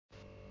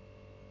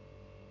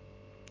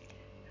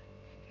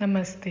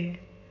Namaste.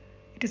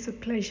 It is a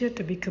pleasure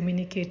to be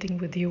communicating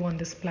with you on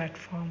this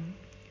platform.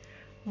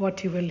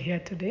 What you will hear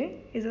today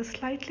is a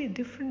slightly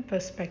different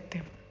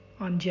perspective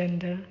on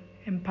gender,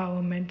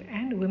 empowerment,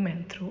 and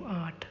women through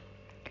art.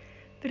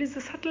 There is a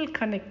subtle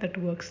connect that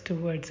works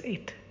towards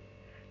it.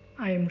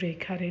 I am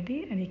Rekha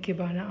Reddy, an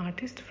Ikebana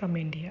artist from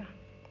India.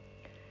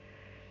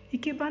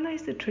 Ikebana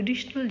is the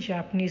traditional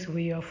Japanese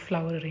way of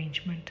flower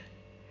arrangement.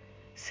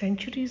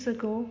 Centuries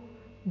ago,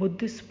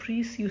 Buddhist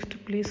priests used to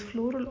place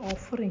floral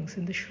offerings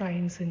in the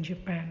shrines in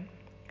Japan.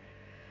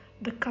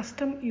 The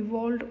custom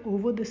evolved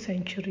over the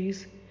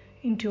centuries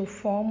into a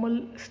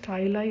formal,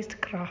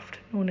 stylized craft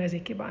known as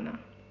ikebana.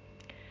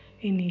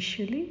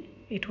 Initially,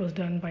 it was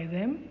done by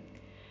them,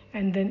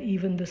 and then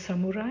even the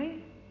samurai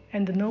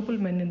and the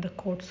noblemen in the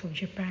courts of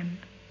Japan.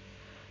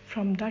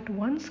 From that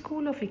one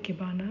school of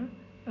ikebana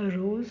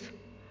arose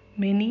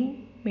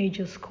many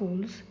major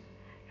schools,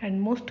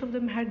 and most of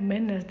them had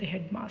men as the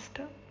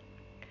headmaster.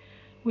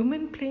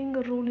 Women playing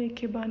a role in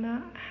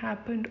ikebana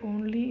happened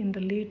only in the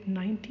late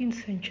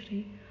 19th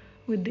century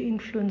with the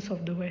influence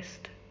of the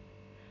West.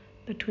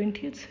 The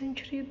 20th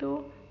century,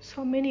 though,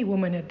 saw many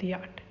women at the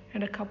art,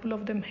 and a couple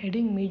of them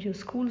heading major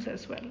schools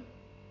as well.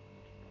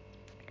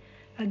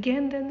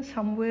 Again, then,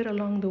 somewhere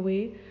along the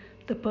way,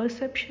 the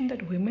perception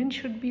that women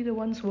should be the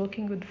ones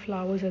working with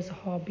flowers as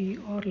a hobby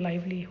or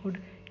livelihood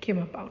came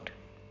about.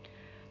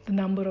 The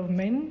number of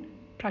men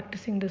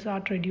practicing this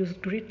art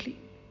reduced greatly.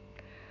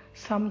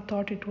 Some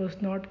thought it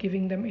was not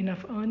giving them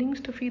enough earnings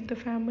to feed the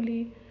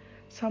family.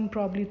 Some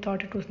probably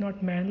thought it was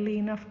not manly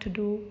enough to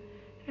do.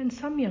 And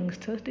some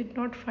youngsters did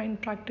not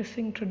find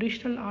practicing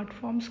traditional art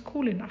forms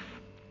cool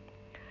enough.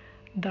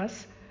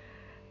 Thus,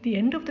 the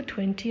end of the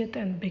 20th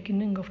and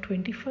beginning of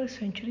 21st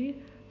century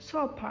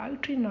saw a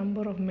paltry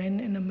number of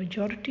men and a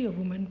majority of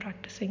women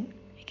practicing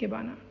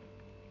ikebana.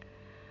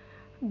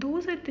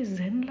 Those at the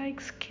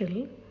Zen-like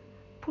skill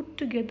put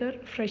together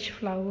fresh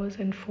flowers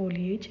and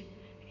foliage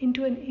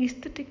into an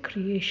aesthetic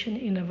creation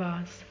in a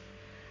vase.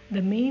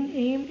 The main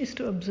aim is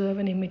to observe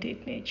and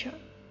imitate nature.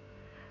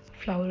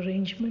 Flower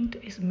arrangement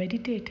is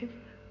meditative.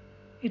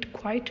 It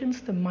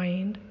quietens the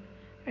mind,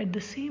 at the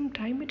same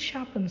time it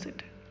sharpens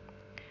it.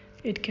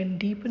 It can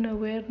deepen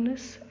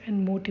awareness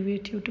and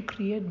motivate you to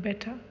create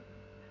better.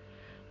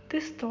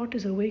 This thought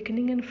is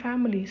awakening in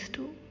families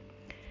too.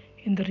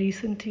 In the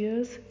recent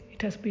years,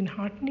 it has been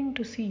heartening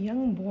to see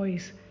young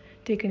boys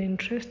take an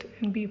interest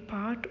and be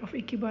part of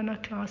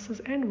ikebana classes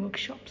and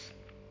workshops.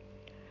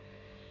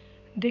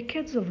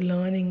 Decades of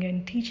learning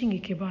and teaching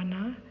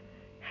ikebana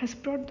has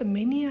brought the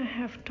many I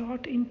have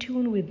taught in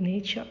tune with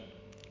nature,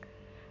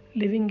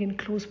 living in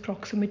close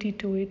proximity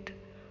to it,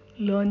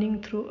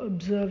 learning through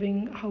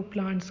observing how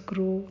plants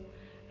grow,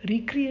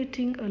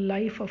 recreating a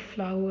life of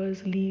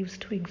flowers, leaves,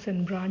 twigs,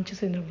 and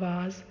branches in a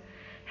vase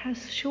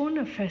has shown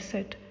a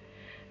facet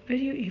where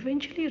you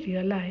eventually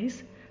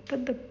realize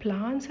that the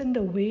plants and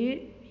the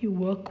way you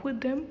work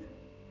with them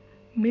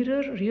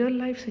mirror real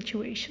life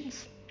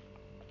situations.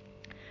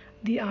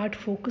 The art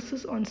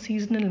focuses on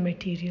seasonal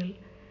material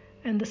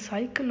and the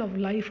cycle of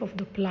life of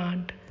the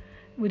plant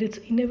with its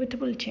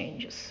inevitable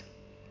changes.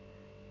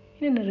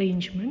 In an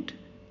arrangement,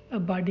 a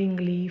budding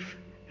leaf,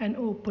 an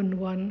open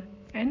one,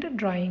 and a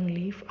drying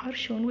leaf are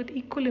shown with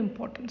equal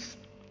importance.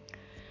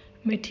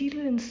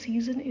 Material in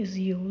season is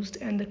used,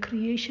 and the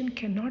creation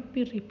cannot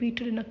be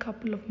repeated in a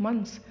couple of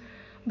months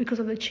because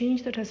of the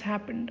change that has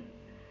happened.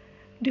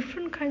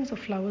 Different kinds of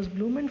flowers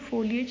bloom and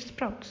foliage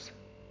sprouts.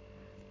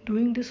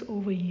 Doing this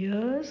over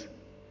years,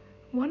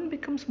 one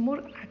becomes more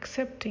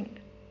accepting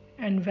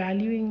and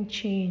valuing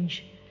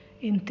change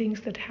in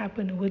things that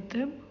happen with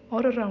them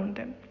or around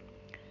them.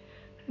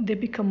 They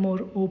become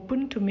more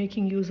open to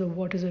making use of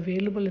what is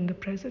available in the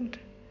present.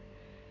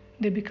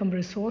 They become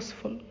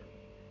resourceful,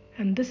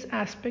 and this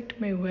aspect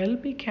may well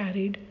be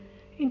carried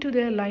into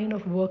their line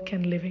of work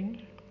and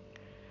living.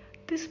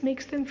 This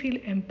makes them feel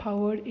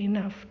empowered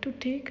enough to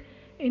take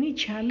any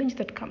challenge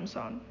that comes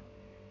on.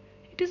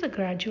 It is a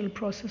gradual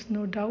process,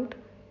 no doubt,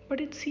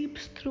 but it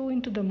seeps through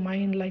into the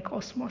mind like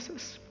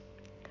osmosis.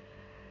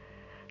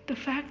 The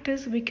fact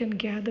is, we can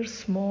gather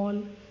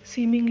small,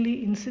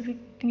 seemingly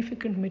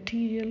insignificant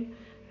material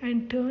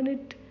and turn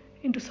it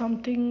into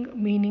something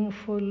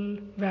meaningful,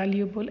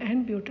 valuable,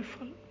 and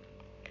beautiful.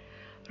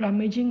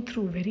 Rummaging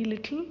through very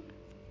little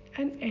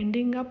and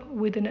ending up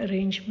with an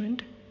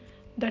arrangement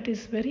that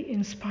is very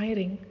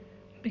inspiring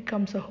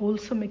becomes a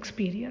wholesome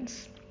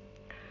experience.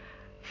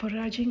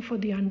 Foraging for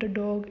the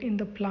underdog in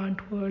the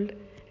plant world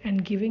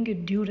and giving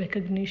it due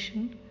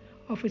recognition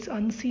of its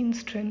unseen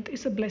strength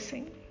is a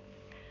blessing.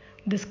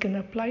 This can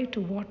apply to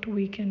what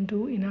we can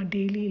do in our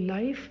daily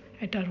life,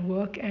 at our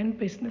work and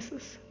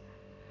businesses.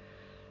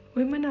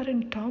 Women are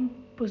in top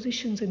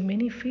positions in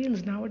many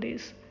fields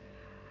nowadays.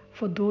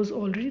 For those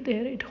already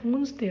there, it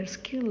hones their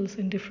skills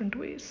in different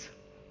ways.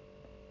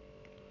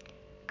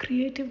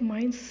 Creative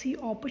minds see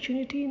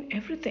opportunity in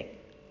everything.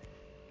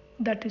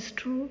 That is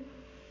true,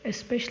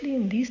 especially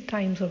in these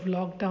times of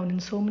lockdown in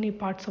so many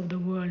parts of the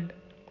world.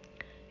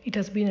 It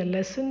has been a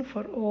lesson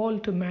for all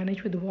to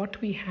manage with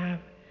what we have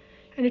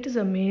And it is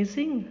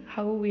amazing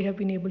how we have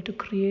been able to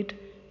create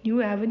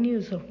new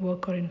avenues of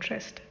work or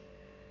interest.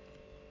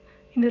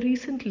 In a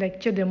recent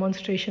lecture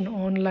demonstration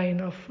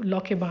online of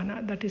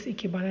Lokebana, that is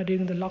Ikebana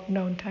during the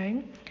lockdown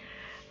time,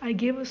 I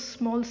gave a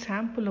small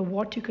sample of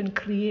what you can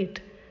create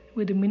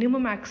with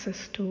minimum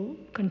access to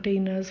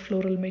containers,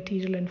 floral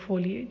material, and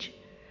foliage.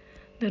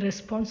 The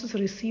responses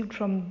received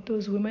from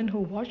those women who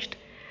watched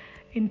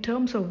in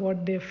terms of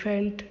what they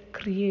felt,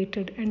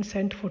 created, and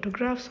sent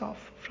photographs of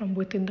from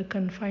within the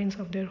confines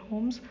of their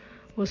homes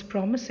was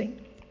promising.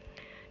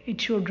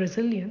 It showed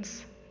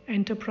resilience,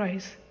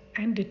 enterprise,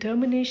 and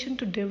determination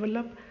to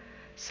develop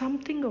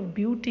something of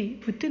beauty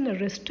within a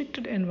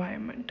restricted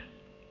environment.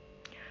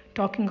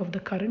 Talking of the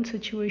current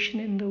situation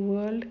in the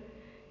world,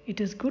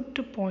 it is good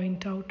to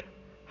point out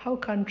how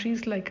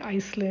countries like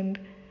Iceland,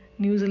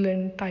 New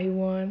Zealand,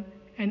 Taiwan,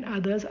 and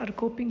others are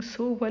coping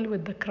so well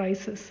with the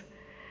crisis,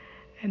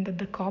 and that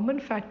the common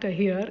factor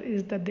here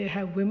is that they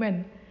have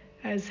women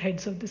as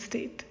heads of the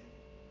state.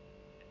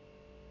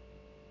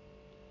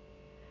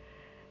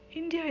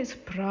 India is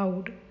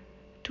proud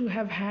to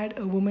have had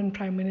a woman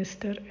prime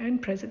minister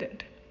and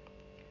president.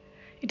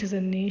 It is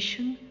a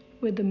nation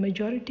where the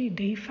majority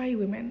deify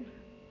women.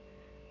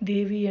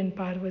 Devi and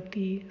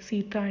Parvati,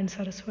 Sita and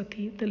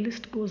Saraswati, the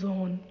list goes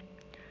on.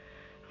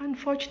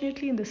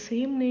 Unfortunately, in the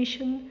same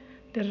nation,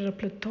 there are a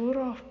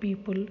plethora of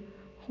people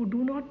who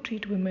do not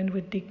treat women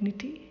with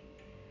dignity.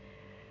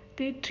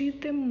 They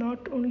treat them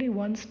not only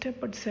one step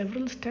but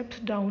several steps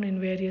down in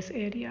various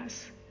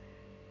areas.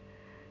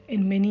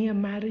 In many a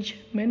marriage,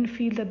 men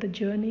feel that the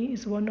journey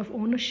is one of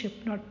ownership,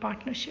 not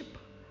partnership.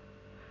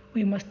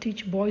 We must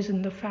teach boys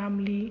in the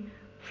family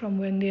from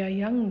when they are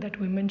young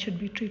that women should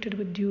be treated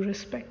with due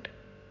respect.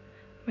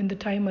 When the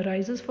time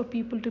arises for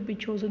people to be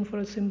chosen for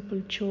a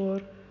simple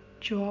chore,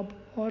 job,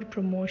 or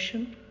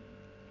promotion,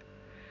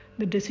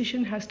 the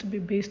decision has to be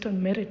based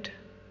on merit.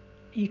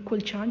 Equal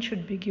chance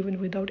should be given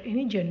without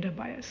any gender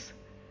bias.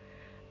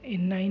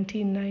 In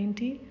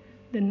 1990,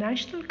 the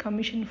National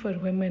Commission for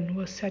Women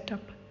was set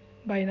up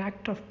by an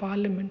act of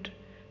parliament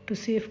to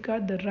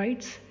safeguard the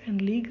rights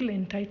and legal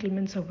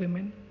entitlements of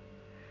women.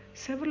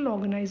 Several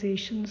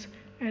organizations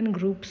and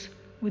groups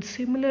with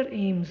similar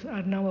aims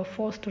are now a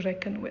force to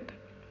reckon with.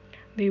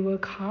 They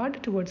work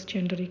hard towards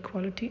gender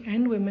equality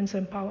and women's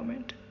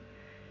empowerment.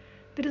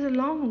 There is a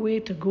long way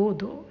to go,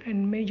 though,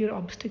 and major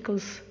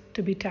obstacles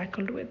to be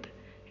tackled with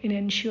in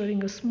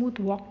ensuring a smooth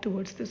walk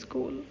towards this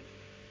goal.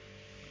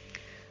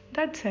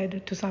 That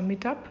said, to sum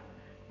it up,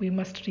 we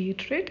must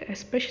reiterate,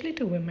 especially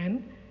to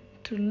women,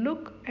 to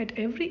look at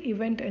every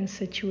event and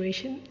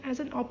situation as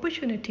an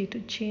opportunity to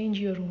change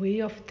your way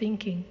of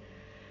thinking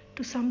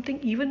to something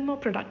even more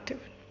productive.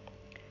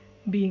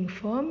 Being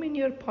firm in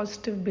your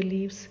positive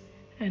beliefs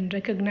and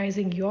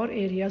recognizing your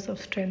areas of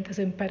strength is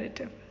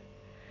imperative.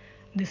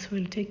 This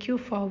will take you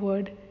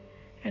forward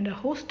and a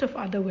host of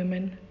other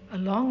women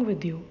along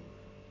with you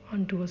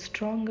onto a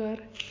stronger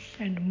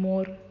and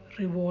more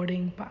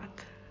rewarding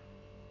path.